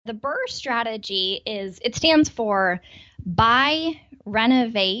The BRRRR strategy it stands for buy,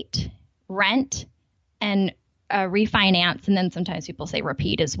 renovate, rent, and refinance. And then sometimes people say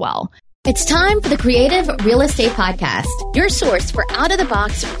repeat as well. It's time for the Creative Real Estate Podcast, your source for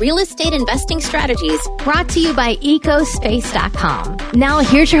out-of-the-box real estate investing strategies, brought to you by ecospace.com. Now,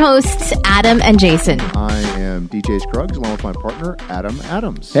 here's your hosts, Adam and Jason. I am DJ Scruggs, along with my partner, Adam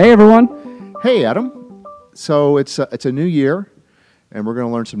Adams. Hey, everyone. Hey, Adam. So it's a new year, and we're going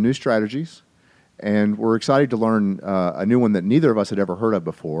to learn some new strategies. And we're excited to learn a new one that neither of us had ever heard of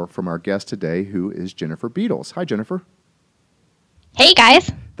before from our guest today, who is Jennifer Beadles. Hi, Jennifer. Hey, guys.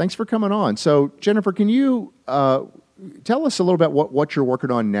 Thanks for coming on. So, Jennifer, can you tell us a little bit what you're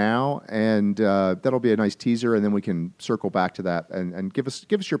working on now? And that'll be a nice teaser, and then we can circle back to that and give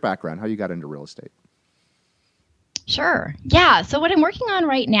us your background, how you got into real estate. Sure. Yeah. So what I'm working on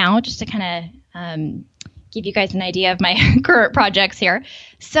right now, just to kind of give you guys an idea of my current projects here.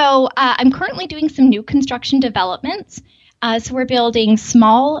 So I'm currently doing some new construction developments. So we're building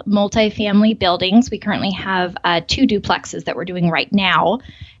small multifamily buildings. We currently have 2 duplexes that we're doing right now.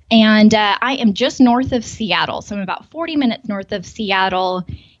 And I am just north of Seattle. So I'm about 40 minutes north of Seattle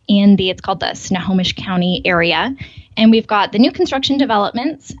in it's called the Snohomish County area. And we've got the new construction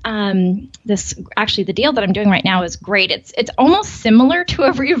developments. The deal that I'm doing right now is great. It's almost similar to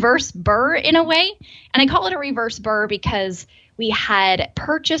a reverse BRRRR in a way. And I call it a reverse BRRRR because we had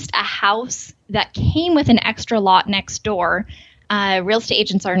purchased a house that came with an extra lot next door. Real estate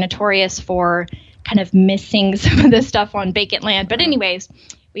agents are notorious for kind of missing some of this stuff on vacant land. But anyways,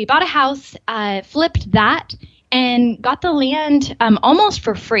 we bought a house, flipped that, and got the land almost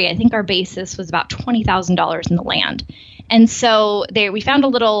for free. I think our basis was about $20,000 in the land. And so we found a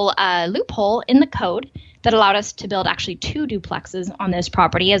little loophole in the code that allowed us to build actually 2 duplexes on this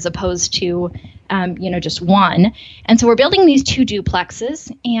property as opposed to just one. And so we're building these 2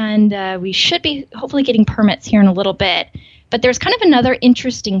 duplexes, and we should be hopefully getting permits here in a little bit. But there's kind of another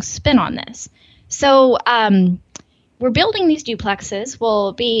interesting spin on this. So we're building these duplexes.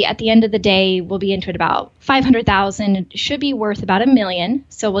 We'll be, at the end of the day, we'll be into it about $500,000. It should be worth about $1 million.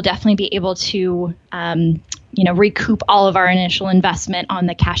 So we'll definitely be able to recoup all of our initial investment on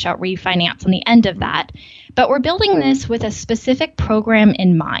the cash out refinance on the end of that. But we're building this with a specific program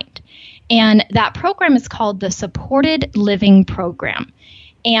in mind. And that program is called the Supported Living Program.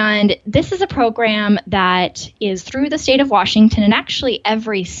 And this is a program that is through the state of Washington, and actually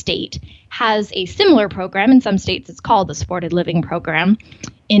every state has a similar program. In some states, it's called the Supported Living Program.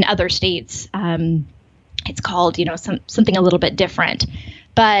 In other states, it's called, something a little bit different.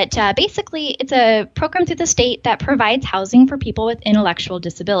 But basically, it's a program through the state that provides housing for people with intellectual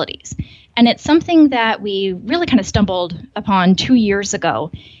disabilities. And it's something that we really kind of stumbled upon 2 years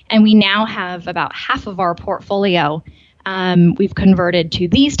ago. And we now have about half of our portfolio we've converted to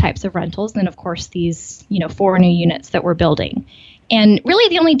these types of rentals. And of course, these, 4 new units that we're building. And really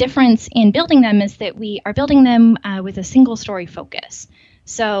the only difference in building them is that we are building them with a single story focus.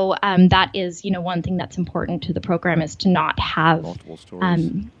 So that is, one thing that's important to the program is to not have multiple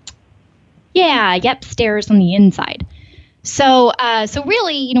stories. Stairs on the inside. So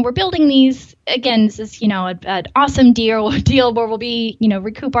really, we're building these. Again, this is, an awesome deal where we'll be,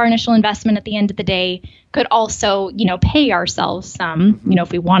 recoup our initial investment at the end of the day. Could also, pay ourselves some,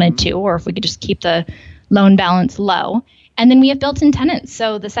 if we wanted to, or if we could just keep the loan balance low. And then we have built-in tenants.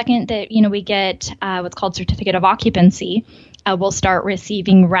 So the second that, we get what's called certificate of occupancy, we'll start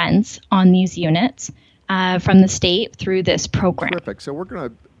receiving rents on these units from the state through this program. Terrific. So we're going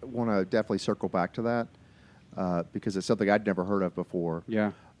to want to definitely circle back to that because it's something I'd never heard of before.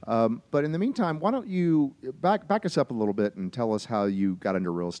 Yeah. But in the meantime, why don't you back us up a little bit and tell us how you got into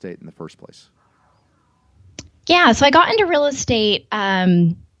real estate in the first place? Yeah, so I got into real estate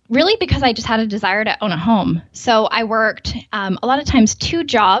really because I just had a desire to own a home. So I worked a lot of times 2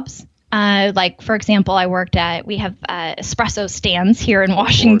 jobs. Like, for example, we have espresso stands here in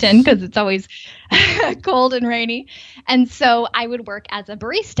Washington because it's always cold and rainy. And so I would work as a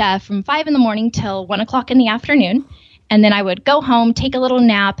barista from 5 in the morning till 1 o'clock in the afternoon. And then I would go home, take a little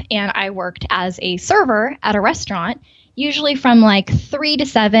nap, and I worked as a server at a restaurant, usually from like 3 to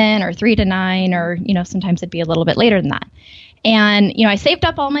 7 or 3 to 9, or, sometimes it'd be a little bit later than that. And, I saved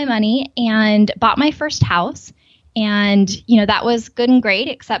up all my money and bought my first house. And, that was good and great,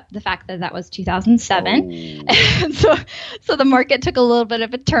 except the fact that was 2007. Oh. so the market took a little bit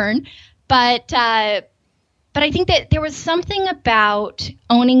of a turn. But I think that there was something about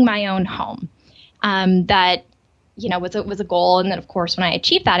owning my own home that was a goal. And then, of course, when I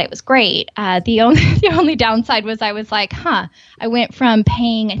achieved that, it was great. The only downside was I was like, I went from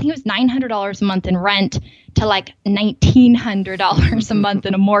paying, I think it was $900 a month in rent to like $1,900 a month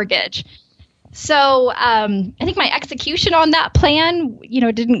in a mortgage. So I think my execution on that plan,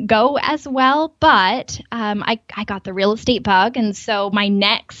 didn't go as well, but I got the real estate bug. And so my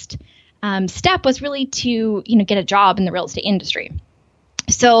next step was really to, get a job in the real estate industry.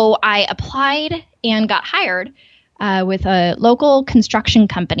 So I applied and got hired with a local construction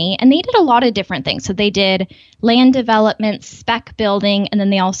company, and they did a lot of different things. So they did land development, spec building, and then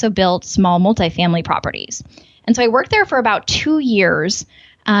they also built small multifamily properties. And so I worked there for about 2 years.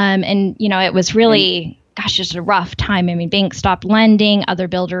 And, it was really, just a rough time. I mean, banks stopped lending. Other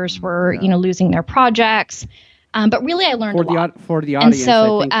builders were, losing their projects. But really, I learned a lot. For the audience, and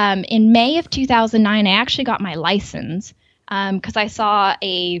so in May of 2009, I actually got my license because I saw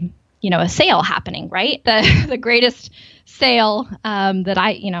a sale happening, right? The greatest sale that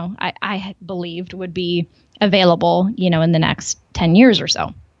I believed would be available, in the next 10 years or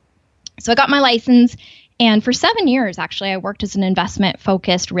so. So I got my license. And for 7 years, actually, I worked as an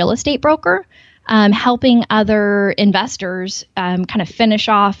investment-focused real estate broker, helping other investors kind of finish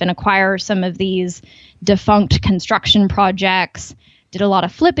off and acquire some of these defunct construction projects. Did a lot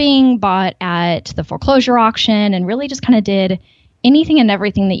of flipping, bought at the foreclosure auction, and really just kind of did anything and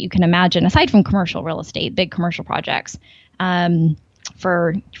everything that you can imagine, aside from commercial real estate, big commercial projects,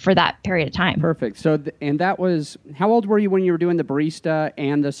 for that period of time. Perfect. So, and that was, how old were you when you were doing the barista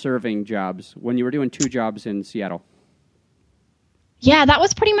and the serving jobs, when you were doing 2 jobs in Seattle? Yeah, that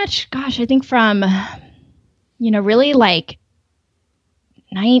was pretty much, I think from, really like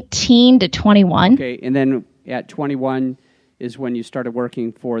 19 to 21. Okay, and then at 21 is when you started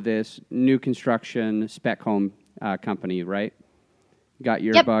working for this new construction spec home company, right? Got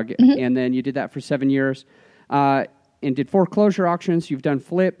your bug. Mm-hmm. And then you did that for 7 years. And did foreclosure auctions. You've done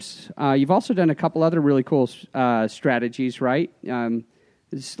flips. You've also done a couple other really cool strategies, right?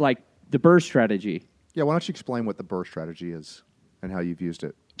 It's like the BRRRR strategy. Yeah, why don't you explain what the BRRRR strategy is and how you've used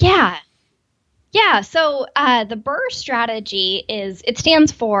it? Yeah. So the BRRRR strategy it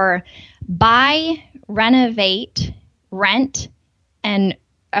stands for buy, renovate, rent, and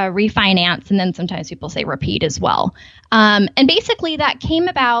refinance, and then sometimes people say repeat as well. And basically that came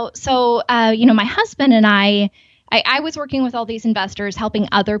about. So my husband and I was working with all these investors, helping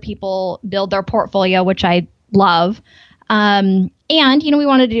other people build their portfolio, which I love. And, we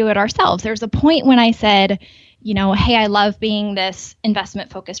wanted to do it ourselves. There's a point when I said, hey, I love being this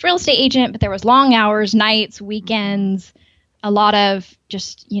investment-focused real estate agent, but there was long hours, nights, weekends, a lot of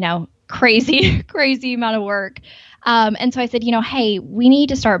just, crazy amount of work. And so I said, hey, we need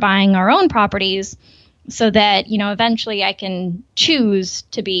to start buying our own properties so that, eventually I can choose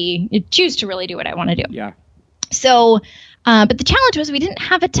to really do what I want to do. Yeah. So, but the challenge was we didn't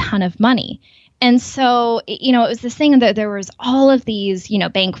have a ton of money. And so, it was this thing that there was all of these,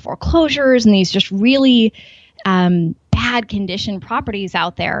 bank foreclosures and these just really bad condition properties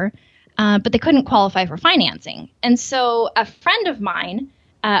out there, but they couldn't qualify for financing. And so a friend of mine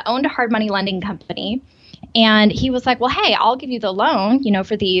owned a hard money lending company, and he was like, well, hey, I'll give you the loan,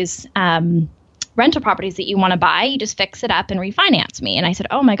 for these rental properties that you want to buy. You just fix it up and refinance me. And I said,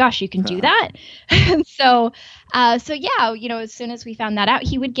 oh my gosh, you can do that. And so yeah, as soon as we found that out,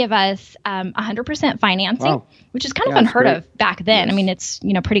 he would give us 100% financing, which is kind of unheard of back then. Yes. I mean, it's,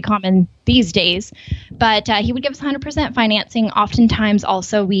 pretty common these days, but he would give us 100% financing. Oftentimes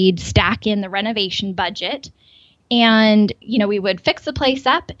also we'd stack in the renovation budget, and, we would fix the place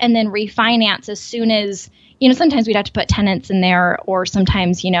up and then refinance as soon as, sometimes we'd have to put tenants in there, or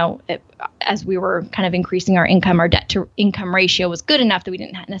sometimes, as we were kind of increasing our income, our debt to income ratio was good enough that we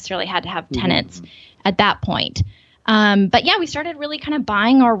didn't necessarily had to have tenants at that point. But yeah, we started really kind of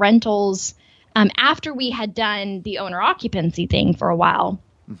buying our rentals after we had done the owner occupancy thing for a while,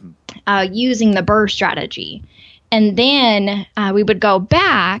 using the BRRRR strategy. And then we would go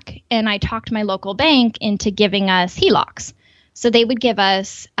back, and I talked my local bank into giving us HELOCs. So they would give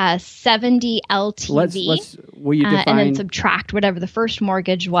us a 70 LTV, will you define, and then subtract whatever the first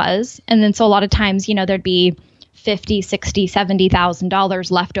mortgage was. And then so a lot of times, there'd be $50,000, $60,000,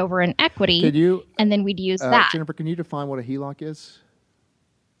 $70,000 left over in equity, and then we'd use that. Jennifer, can you define what a HELOC is?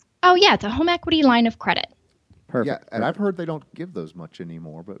 Oh, yeah, it's a home equity line of credit. Perfect. Yeah, and I've heard they don't give those much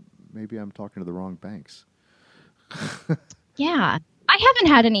anymore, but maybe I'm talking to the wrong banks. Yeah, I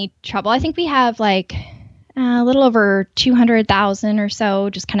haven't had any trouble. I think we have like a little over 200,000 or so,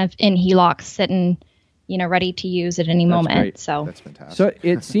 just kind of in HELOCs sitting, ready to use at any moment. Great. So that's fantastic. So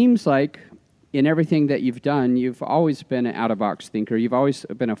it seems like in everything that you've done, you've always been an out-of-box thinker. You've always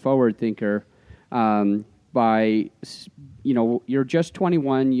been a forward thinker. by, you're just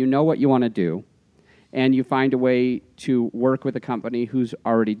 21, you know what you want to do, and you find a way to work with a company who's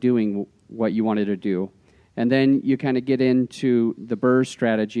already doing what you wanted to do. And then you kind of get into the BRRRR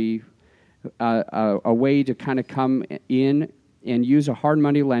strategy, a way to kind of come in and use a hard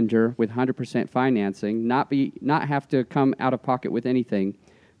money lender with 100% financing, not have to come out of pocket with anything,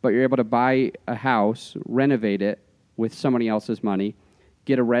 but you're able to buy a house, renovate it with somebody else's money,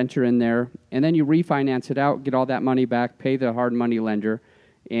 get a renter in there, and then you refinance it out, get all that money back, pay the hard money lender,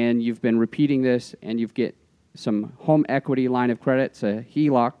 and you've been repeating this, and you get some home equity line of credits,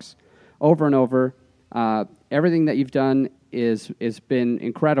 HELOCs, over and over. Everything that you've done is been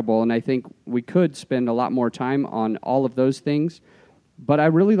incredible, and I think we could spend a lot more time on all of those things. But I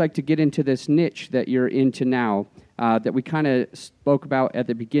really like to get into this niche that you're into now, that we kind of spoke about at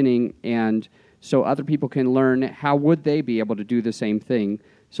the beginning, and so other people can learn how would they be able to do the same thing.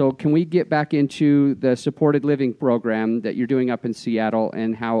 So can we get back into the supported living program that you're doing up in Seattle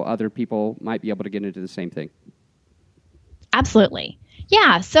and how other people might be able to get into the same thing? Absolutely.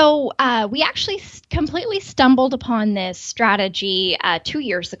 Yeah, so we actually completely stumbled upon this strategy 2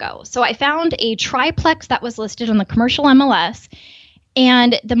 years ago. So I found a triplex that was listed on the commercial MLS,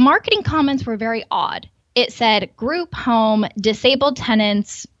 and the marketing comments were very odd. It said, group home, disabled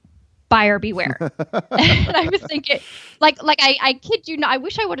tenants, buyer beware. And I was thinking, I kid you not, I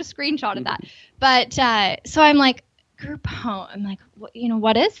wish I would have screenshotted that. But so I'm like, group home. I'm like,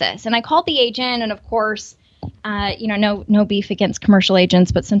 what is this? And I called the agent, and of course, no beef against commercial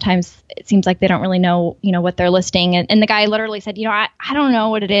agents, but sometimes it seems like they don't really know, what they're listing. And the guy literally said, I don't know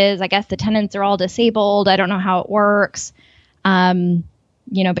what it is. I guess the tenants are all disabled. I don't know how it works.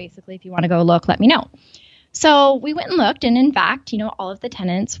 Basically, if you want to go look, let me know. So we went and looked, and in fact, all of the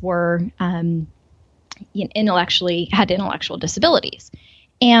tenants were had intellectual disabilities.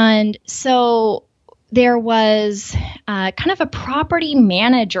 And so there was kind of a property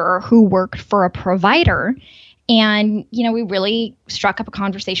manager who worked for a provider. And, we really struck up a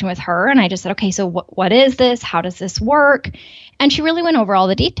conversation with her. And I just said, okay, so what is this? How does this work? And she really went over all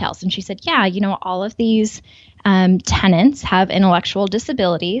the details. And she said, yeah, all of these tenants have intellectual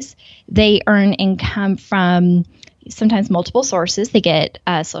disabilities. They earn income from sometimes multiple sources. They get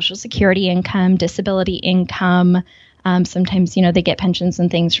Social Security income, disability income. Sometimes, they get pensions and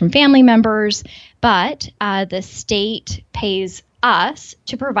things from family members, but the state pays us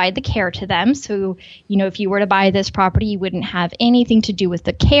to provide the care to them. So, if you were to buy this property, you wouldn't have anything to do with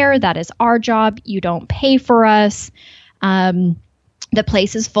the care. That is our job. You don't pay for us. The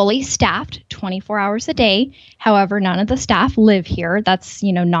place is fully staffed 24 hours a day. However, none of the staff live here. That's,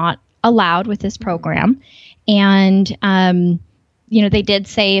 not allowed with this program. And, they did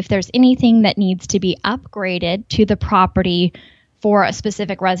say if there's anything that needs to be upgraded to the property for a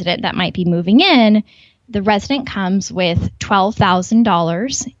specific resident that might be moving in, the resident comes with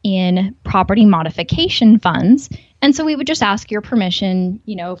 $12,000 in property modification funds. And so we would just ask your permission,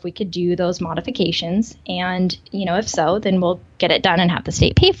 if we could do those modifications. And, if so, then we'll get it done and have the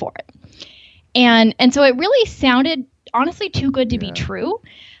state pay for it. And so it really sounded, honestly, too good to be true.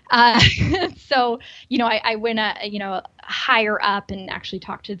 So, I went, higher up and actually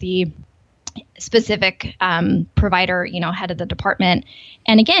talked to the specific provider, head of the department.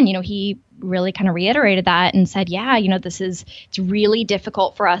 And again, he really kind of reiterated that and said, yeah, it's really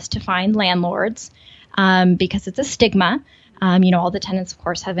difficult for us to find landlords because it's a stigma. All the tenants, of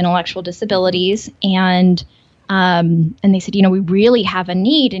course, have intellectual disabilities. And they said, we really have a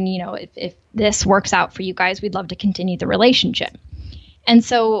need. And, if this works out for you guys, we'd love to continue the relationship. And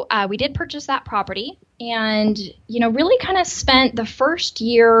so we did purchase that property and, really kind of spent the first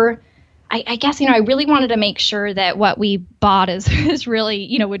year, I guess, I really wanted to make sure that what we bought is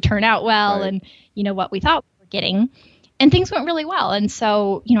really, would turn out well, right. And, what we thought we were getting. And things went really well. And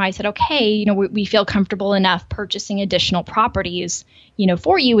so, I said, okay, we feel comfortable enough purchasing additional properties,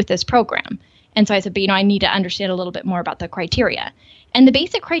 for you with this program. And so I said, but, I need to understand a little bit more about the criteria. And the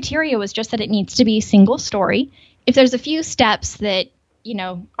basic criteria was just that it needs to be single story. If there's a few steps that,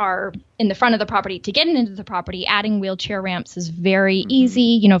 are in the front of the property to get into the property, adding wheelchair ramps is very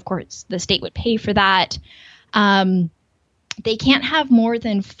easy. Of course, the state would pay for that. They can't have more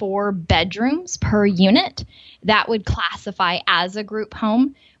than 4 bedrooms per unit. That would classify as a group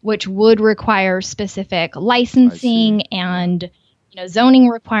home, which would require specific licensing and, zoning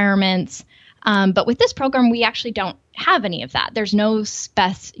requirements. But with this program, we actually don't have any of that. There's no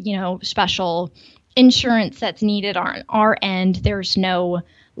special insurance that's needed on our end. There's no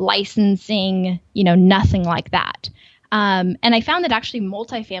licensing, nothing like that. And I found that actually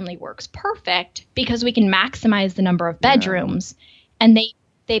multifamily works perfect because we can maximize the number of bedrooms, and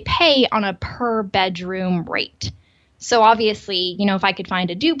they they pay on a per bedroom rate. So obviously, if I could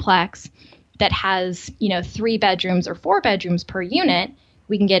find a duplex that has, 3 bedrooms or 4 bedrooms per unit,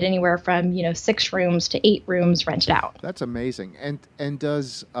 we can get anywhere from, 6 rooms to 8 rooms rented out. That's amazing. And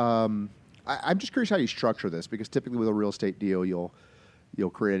does I'm just curious how you structure this, because typically with a real estate deal, you'll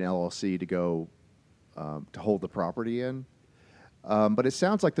create an LLC to go to hold the property in. But it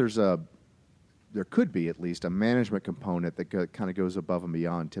sounds like there could be at least a management component that kind of goes above and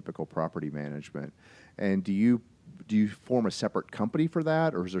beyond typical property management. And do you form a separate company for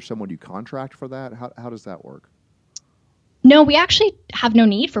that, or is there someone you contract for that? How does that work? No, we actually have no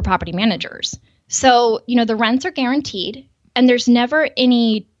need for property managers. So, the rents are guaranteed and there's never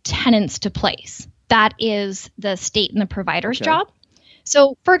any tenants to place. That is the state and the provider's job.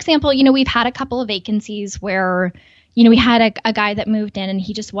 So, for example, we've had a couple of vacancies where, we had a guy that moved in and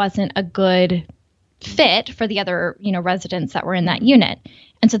he just wasn't a good fit for the other, residents that were in that unit.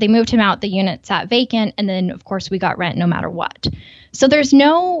 And so they moved him out, the unit sat vacant, and then, of course, we got rent no matter what. So there's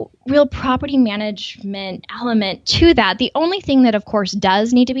no real property management element to that. The only thing that, of course,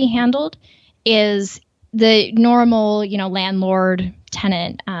 does need to be handled is the normal,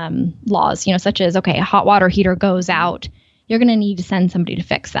 landlord-tenant laws, such as, a hot water heater goes out, you're going to need to send somebody to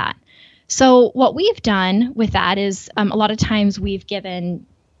fix that. So what we've done with that is a lot of times we've given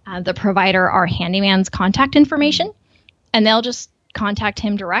the provider our handyman's contact information, and they'll just contact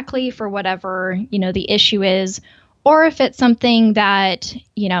him directly for whatever, the issue is. Or if it's something that,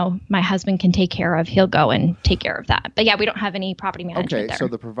 my husband can take care of, he'll go and take care of that. But yeah, we don't have any property management there. So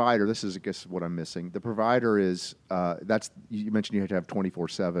the provider, this is, I guess, what I'm missing. The provider is, you mentioned you have to have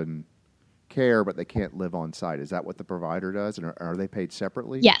 24/7 care, but they can't live on site. Is that what the provider does? And are they paid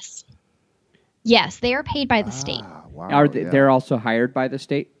separately? Yes. Yes, they are paid by the state. Wow. They're also hired by the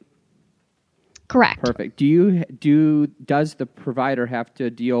state? Correct. Perfect. Does the provider have to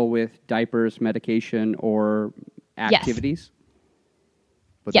deal with diapers, medication, or activities?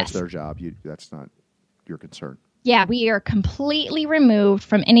 But that's their job. That's not your concern. Yeah, we are completely removed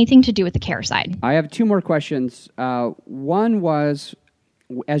from anything to do with the care side. I have 2 more questions. One was,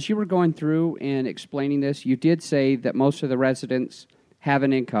 as you were going through and explaining this, you did say that most of the residents have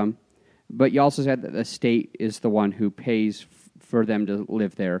an income, but you also said that the state is the one who pays for them to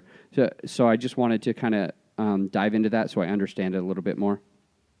live there. So I just wanted to kind of dive into that so I understand it a little bit more.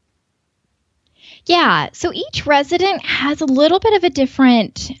 Yeah, so each resident has a little bit of a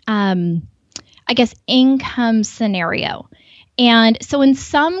different, income scenario. And so in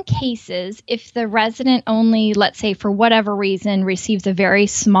some cases, if the resident only, let's say for whatever reason, receives a very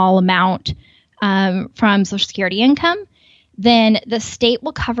small amount from Social Security income, then the state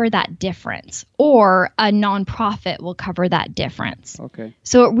will cover that difference, or a nonprofit will cover that difference. Okay.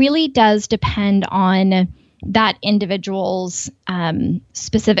 So it really does depend on that individual's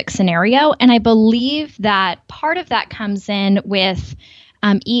specific scenario. And I believe that part of that comes in with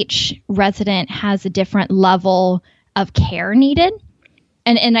each resident has a different level of care needed.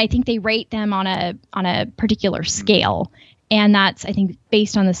 And I think they rate them on a particular scale. And that's, I think,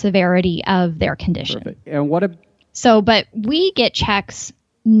 based on the severity of their condition. Perfect. And but we get checks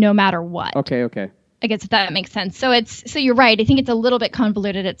no matter what. Okay. I guess if that makes sense. So you're right. I think it's a little bit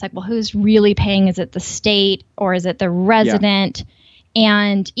convoluted. It's like, well, who's really paying? Is it the state or is it the resident? Yeah.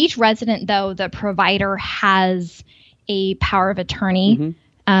 And each resident, though, the provider has a power of attorney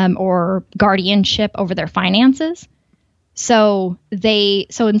or guardianship over their finances. So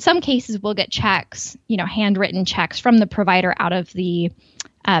in some cases we'll get checks, handwritten checks from the provider out of the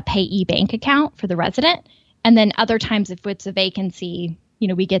payee bank account for the resident. And then other times, if it's a vacancy,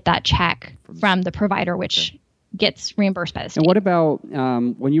 we get that check from the provider, which gets reimbursed by the state. And what about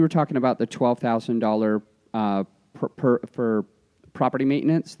when you were talking about the $12,000 for property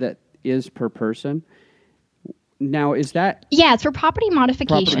maintenance that is per person? Now, is that... Yeah, it's for property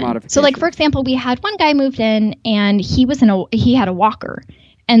modification. So, like, for example, we had one guy moved in, and he had a walker.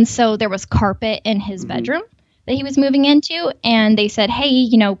 And so there was carpet in his bedroom that he was moving into, and they said, hey,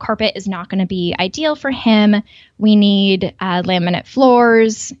 carpet is not going to be ideal for him. We need laminate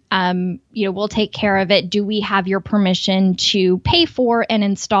floors. We'll take care of it. Do we have your permission to pay for and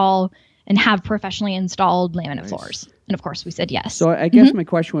install and have professionally installed laminate floors? And of course we said yes. So I guess my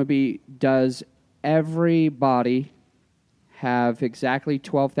question would be, does everybody have exactly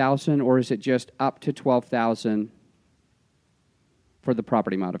 $12,000, or is it just up to $12,000 for the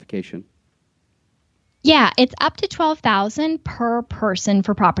property modification? Yeah, it's up to $12,000 per person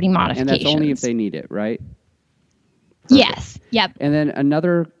for property modifications. And that's only if they need it, right? Perfect. Yes. Yep. And then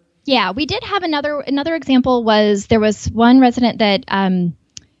another... Yeah, we did have another example was there was one resident that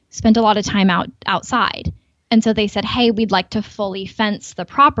spent a lot of time outside. And so they said, hey, we'd like to fully fence the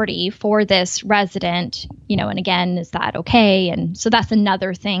property for this resident, and again, is that okay? And so that's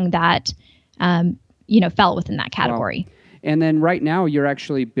another thing that, fell within that category. Wow. And then right now you're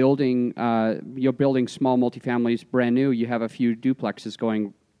actually building, small multifamilies brand new. You have a few duplexes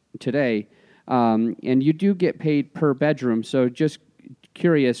going today, and you do get paid per bedroom. So just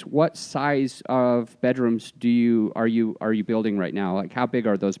curious, what size of bedrooms are you building right now? Like, how big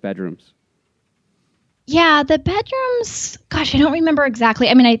are those bedrooms? Yeah, the bedrooms, gosh, I don't remember exactly.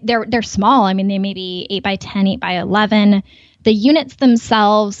 I mean, they're small. I mean, they may be 8 by 10, 8 by 11. The units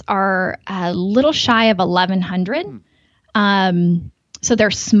themselves are a little shy of 1,100. So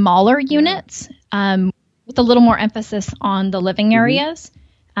they're smaller units with a little more emphasis on the living areas.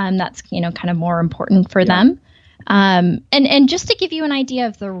 That's, kind of more important for them. And just to give you an idea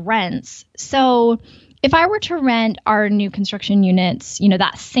of the rents. So if I were to rent our new construction units,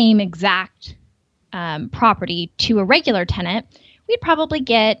 that same exact property to a regular tenant, we'd probably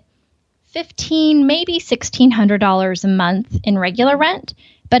get $1,500, maybe $1,600 a month in regular rent.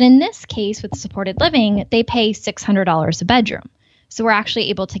 But in this case, with supported living, they pay $600 a bedroom. So we're actually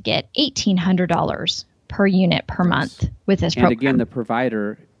able to get $1,800 per unit per month with this program. And again, the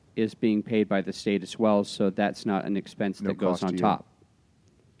provider is being paid by the state as well, so that's not an expense that goes on top.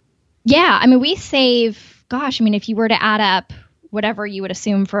 Yeah, I mean, we save, if you were to add up whatever you would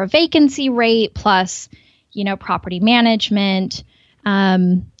assume for a vacancy rate plus, property management,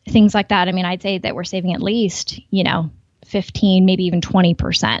 things like that. I mean, I'd say that we're saving at least, 15, maybe even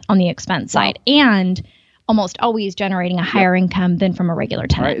 20% on the expense side, and almost always generating a higher income than from a regular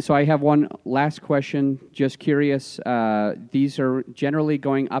tenant. All right, so I have one last question. Just curious, these are generally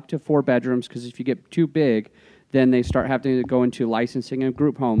going up to 4 bedrooms, because if you get too big, then they start having to go into licensing and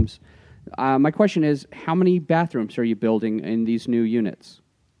group homes. My question is, how many bathrooms are you building in these new units?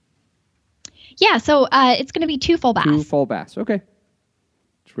 Yeah, so it's going to be 2 full baths. 2 full baths, okay.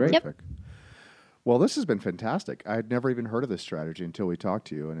 That's great. Yep. Well, this has been fantastic. I had never even heard of this strategy until we talked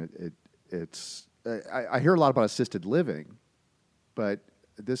to you, and it's I hear a lot about assisted living, but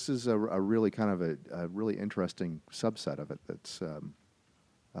this is a really kind of a really interesting subset of it that's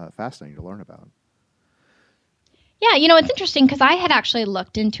fascinating to learn about. Yeah, it's interesting because I had actually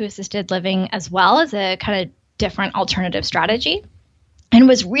looked into assisted living as well as a kind of different alternative strategy, and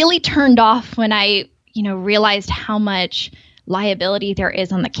was really turned off when I, realized how much liability there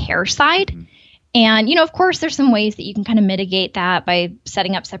is on the care side. Mm-hmm. And, of course, there's some ways that you can kind of mitigate that by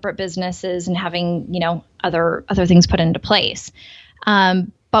setting up separate businesses and having, other things put into place.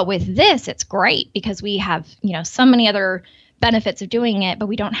 But with this, it's great because we have, so many other benefits of doing it, but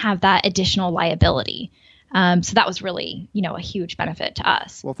we don't have that additional liability. So that was really, a huge benefit to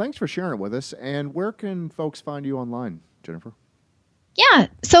us. Well, thanks for sharing it with us. And where can folks find you online, Jennifer? Yeah,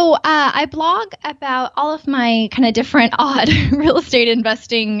 so I blog about all of my kind of different odd real estate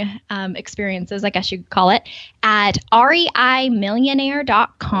investing experiences, I guess you could call it, at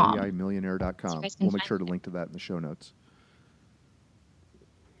reimillionaire.com. reimillionaire.com. We'll make sure to link to that in the show notes.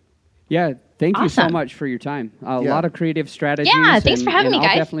 Yeah, thank you so much for your time. A lot of creative strategies. Yeah, thanks for having me, guys.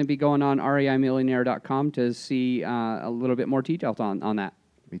 I'll definitely be going on reimillionaire.com to see a little bit more details on that.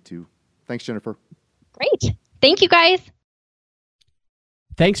 Me too. Thanks, Jennifer. Great. Thank you, guys.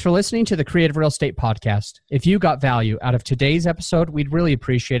 Thanks for listening to the Creative Real Estate Podcast. If you got value out of today's episode, we'd really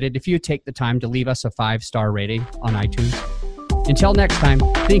appreciate it if you take the time to leave us a 5-star rating on iTunes. Until next time,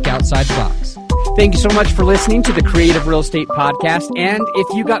 think outside the box. Thank you so much for listening to the Creative Real Estate Podcast. And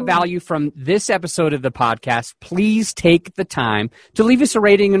if you got value from this episode of the podcast, please take the time to leave us a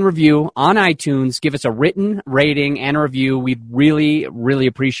rating and review on iTunes. Give us a written rating and a review. We'd really, really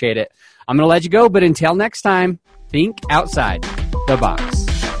appreciate it. I'm going to let you go, but until next time, think outside the box.